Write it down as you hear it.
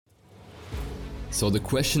So the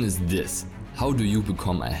question is this: how do you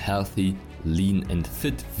become a healthy, lean and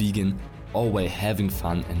fit vegan, all while having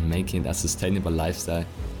fun and making it a sustainable lifestyle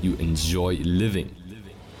you enjoy living?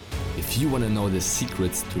 If you want to know the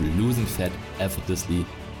secrets to losing fat effortlessly,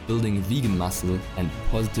 building vegan muscle and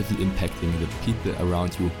positively impacting the people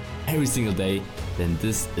around you every single day, then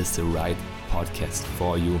this is the right podcast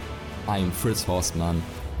for you. I'm Fritz Horstmann.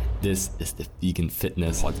 This is the Vegan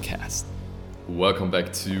Fitness Podcast. Welcome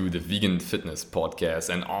back to the Vegan Fitness Podcast,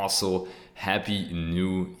 and also Happy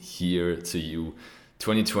New Year to you.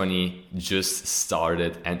 2020 just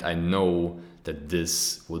started, and I know that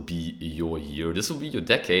this will be your year. This will be your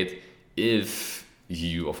decade if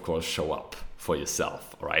you, of course, show up for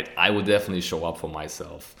yourself. All right, I will definitely show up for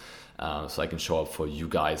myself, so I can show up for you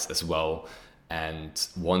guys as well. And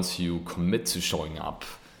once you commit to showing up,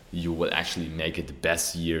 you will actually make it the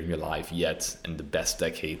best year in your life yet, and the best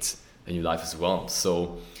decade in your life as well.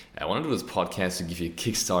 So I want to do this podcast to give you a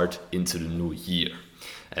kickstart into the new year.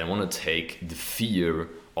 And I want to take the fear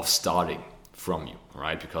of starting from you, all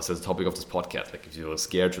right? Because that's the topic of this podcast. Like, if you're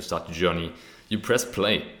scared to start the journey, you press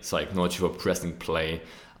play. So I acknowledge you for pressing play.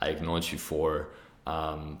 I acknowledge you for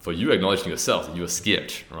you acknowledging yourself that you are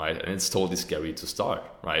scared, right? And it's totally scary to start,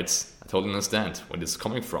 right? I totally understand where this is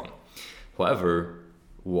coming from. However,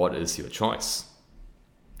 what is your choice?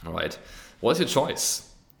 All right, what's your choice?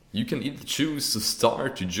 You can either choose to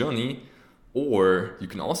start your journey, or you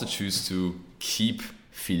can also choose to keep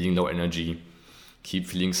feeling low energy, keep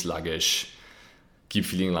feeling sluggish, keep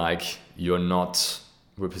feeling like you're not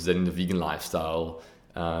representing the vegan lifestyle,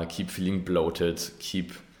 keep feeling bloated,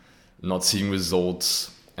 keep not seeing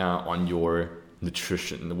results on your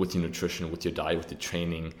nutrition, with your diet, with your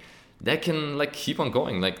training. That can keep on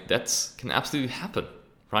going. That can absolutely happen,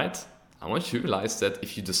 right? I want you to realize that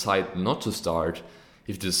if you decide not to start,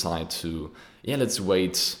 if you decide to, let's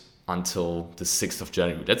wait until the 6th of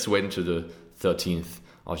January. Let's wait until the 13th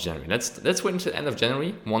of January. Let's wait until the end of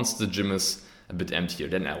January. Once the gym is a bit emptier,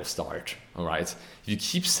 then I will start. All right. If you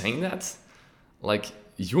keep saying that,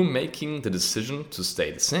 you're making the decision to stay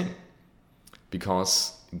the same.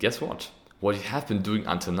 Because guess what? What you have been doing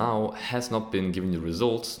until now has not been giving you the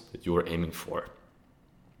results that you were aiming for.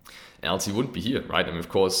 Else you wouldn't be here, right? I mean, of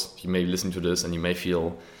course, you may listen to this and you may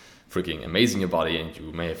feel freaking amazing your body, and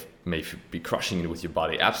you may be crushing it with your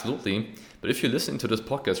body, absolutely. But if you're listening to this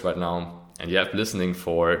podcast right now and you have been listening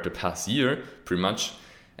for the past year pretty much,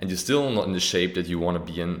 and you're still not in the shape that you want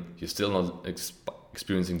to be in, you're still not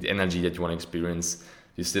experiencing the energy that you want to experience,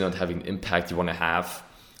 you're still not having the impact you want to have,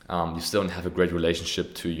 you still don't have a great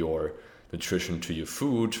relationship to your nutrition, to your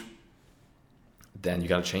food, then you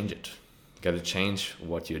got to change it. You got to change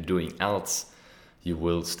what you're doing, else you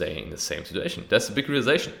will stay in the same situation. That's a big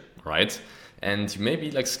realization, right? And you may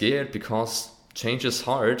be scared because change is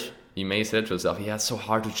hard. You may say to yourself, it's so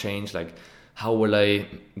hard to change. How will I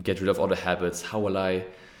get rid of all the habits? How will I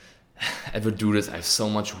ever do this? I have so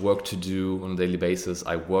much work to do on a daily basis.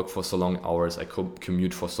 I work for so long hours. I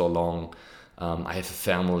commute for so long. I have a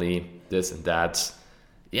family, this and that.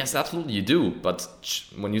 Yes, absolutely you do. But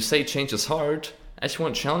when you say change is hard, I just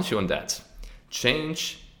want to challenge you on that.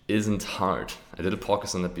 Change isn't hard. I did a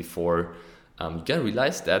podcast on that before. You gotta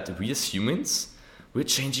realize that we as humans, we're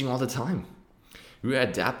changing all the time. We're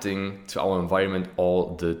adapting to our environment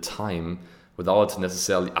all the time without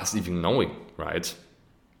necessarily us even knowing, right?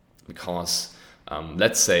 Because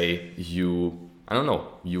let's say you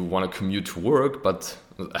want to commute to work, but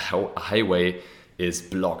a highway is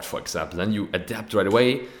blocked, for example. Then you adapt right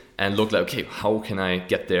away and look okay, how can I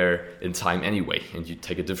get there in time anyway? And you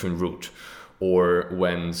take a different route. Or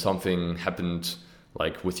when something happened,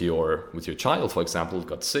 with your child, for example,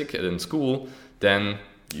 got sick in school, then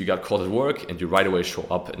you got called at work and you right away show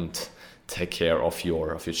up and take care of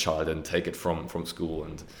your child and take it from school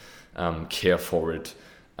and care for it.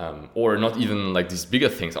 Or not even these bigger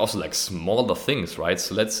things, also smaller things, right?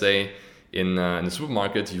 So let's say in the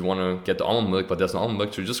supermarket you want to get the almond milk, but there's no almond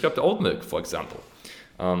milk, so you just grab the oat milk, for example.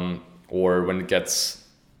 Or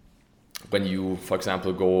when you, for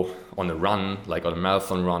example, go on a run, on a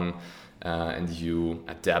marathon run, and you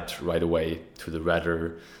adapt right away to the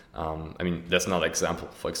weather. That's another example.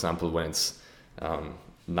 For example, when it's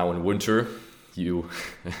now in winter,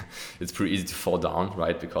 it's pretty easy to fall down,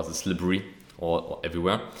 right? Because it's slippery all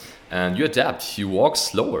everywhere. And you adapt. You walk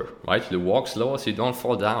slower, right? You walk slower so you don't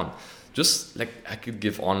fall down. Just I could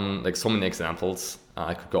give on so many examples.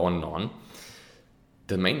 I could go on and on.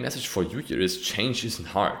 The main message for you here is change isn't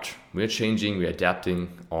hard. We're changing, we're adapting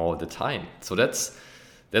all the time. So that's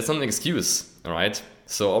not an excuse, all right?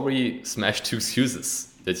 So already smashed 2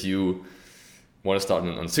 excuses that you want to start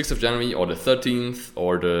on the 6th of January or the 13th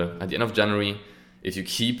or at the end of January. if you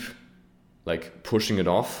keep like pushing it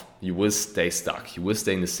off, you will stay stuck. You will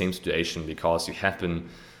stay in the same situation because you have been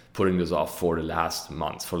putting this off for the last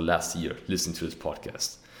month, for the last year, listening to this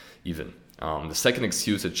podcast even. The second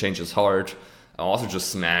excuse that change is hard, I also just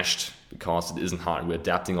smashed because it isn't hard. We're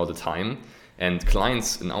adapting all the time. And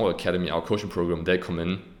clients in our academy, our coaching program, they come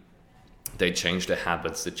in, they change their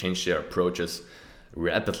habits, they change their approaches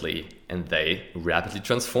rapidly, and they rapidly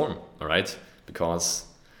transform, all right? Because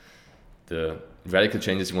the radical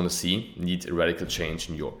changes you want to see need a radical change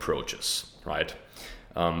in your approaches, right?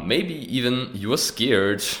 Maybe even you are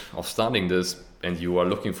scared of starting this and you are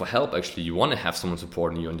looking for help. Actually, you want to have someone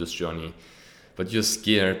supporting you on this journey, but you're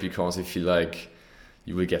scared because you feel like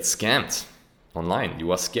you will get scammed online.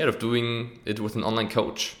 You are scared of doing it with an online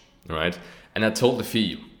coach, right? And I totally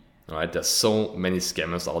feel you, right? There's so many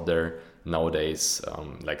scammers out there nowadays,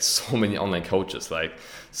 like so many online coaches, like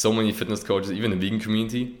so many fitness coaches, even in the vegan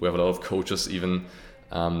community. We have a lot of coaches even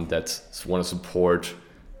that want to support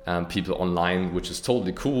people online, which is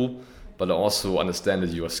totally cool. But I also understand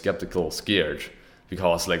that you are skeptical, scared,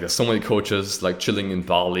 because like there's so many coaches like chilling in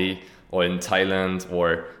Bali or in Thailand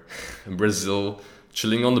or in Brazil,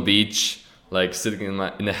 chilling on the beach, like sitting in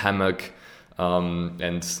a hammock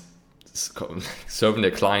and serving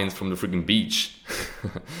their clients from the freaking beach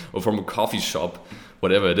or from a coffee shop,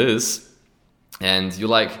 whatever it is. And you're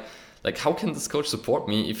like how can this coach support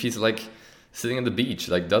me if he's like sitting on the beach?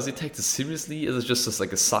 Like, does he take this seriously? Is it just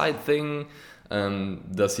like a side thing?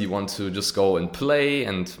 Does he want to just go and play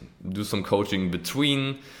and do some coaching in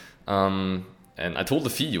between? And I totally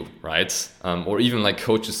feel you, right? Or even like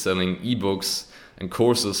coaches selling ebooks and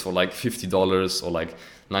courses for like $50 or like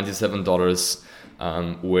 $97,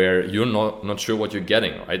 where you're not sure what you're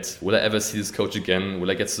getting, right? Will I ever see this coach again? Will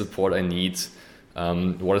I get the support I need?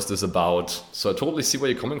 What is this about? So I totally see where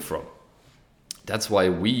you're coming from. That's why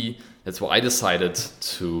I decided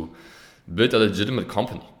to build a legitimate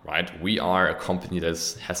company, right? We are a company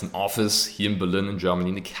that has an office here in Berlin, in Germany,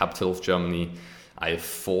 in the capital of Germany. I have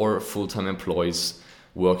 4 full-time employees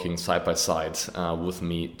working side by side with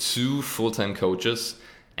me, 2 full-time coaches,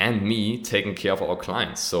 and me taking care of our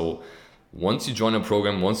clients. So once you join a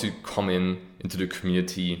program, once you come into the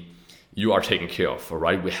community, you are taken care of, all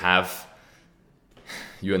right?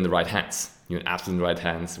 You're in the right hands. You're in absolutely right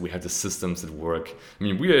hands. We have the systems that work. I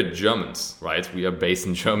mean, we are Germans, right? We are based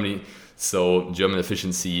in Germany. So German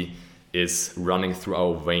efficiency is running through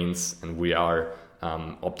our veins, and we are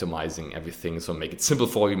optimizing everything. So make it simple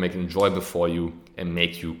for you, make it enjoyable for you, and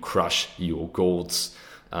make you crush your goals.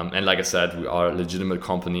 And like I said, we are a legitimate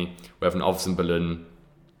company. We have an office in Berlin.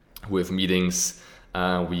 We have meetings.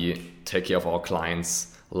 We take care of our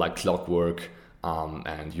clients like clockwork.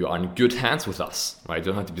 And you are in good hands with us, right?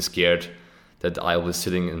 You don't have to be scared that I was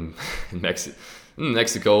sitting in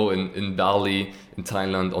Mexico, in Bali, in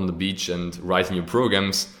Thailand, on the beach and writing your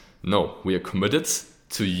programs. No, we are committed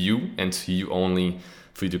to you and to you only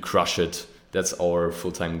for you to crush it. That's our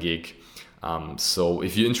full-time gig. So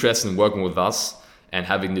if you're interested in working with us and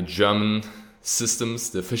having the German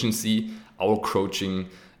systems, the efficiency, our coaching,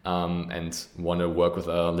 and want to work with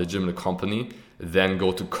a legitimate company, then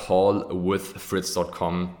go to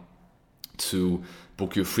callwithfritz.com to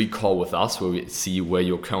book your free call with us, where we see where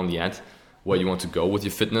you're currently at, where you want to go with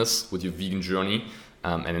your fitness, with your vegan journey,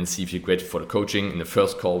 and then see if you're great for the coaching. In the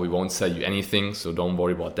first call, we won't sell you anything, so don't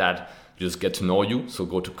worry about that. Just get to know you. So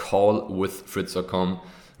go to callwithfritz.com,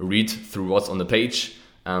 read through what's on the page,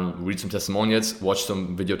 read some testimonials, watch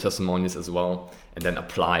some video testimonials as well, and then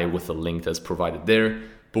apply with the link that's provided there.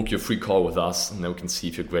 Book your free call with us, and then we can see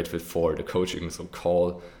if you're great fit for the coaching. So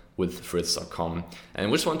callwithfritz.com. And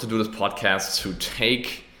we just want to do this podcast to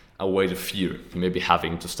take away the fear you may be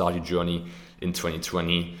having to start your journey in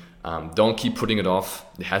 2020. Don't keep putting it off.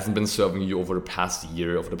 It hasn't been serving you over the past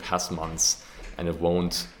year, over the past months, and it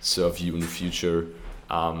won't serve you in the future.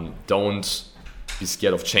 Don't be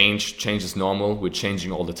scared of change. Change is normal. We're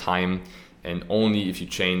changing all the time. And only if you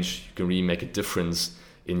change, you can really make a difference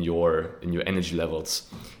in your energy levels,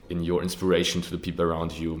 in your inspiration to the people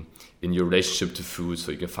around you, in your relationship to food,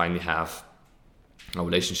 so you can finally have a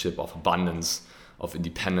relationship of abundance, of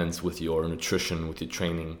independence with your nutrition, with your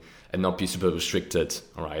training, and not be super restricted,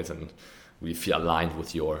 all right? And really feel aligned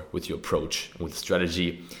with your approach, with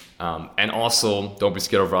strategy. And also, don't be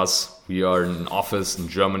scared of us. We are in an office in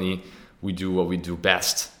Germany. We do what we do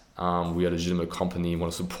best. We are a legitimate company. We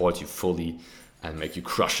want to support you fully and make you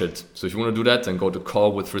crush it. So if you want to do that, then go to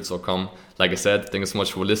callwithfritz.com. Like I said, thank you so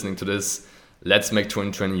much for listening to this. Let's make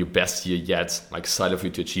 2020 your best year yet. I'm excited for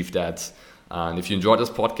you to achieve that. And if you enjoyed this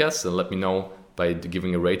podcast, then let me know by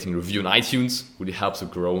giving a rating review on iTunes. It really helps it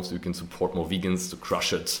grow so you can support more vegans to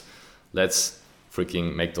crush it. Let's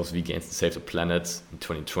freaking make those vegans and save the planet in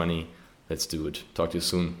 2020. Let's do it. Talk to you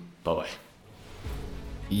soon. Bye-bye.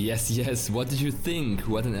 Yes, what did you think?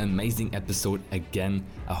 What an amazing episode again.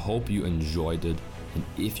 I hope you enjoyed it. And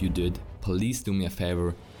if you did, please do me a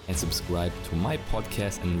favor and subscribe to my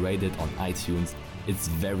podcast and rate it on iTunes. It's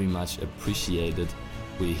very much appreciated.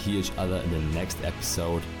 We'll hear each other in the next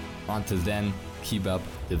episode. Until then, keep up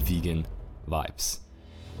the vegan vibes.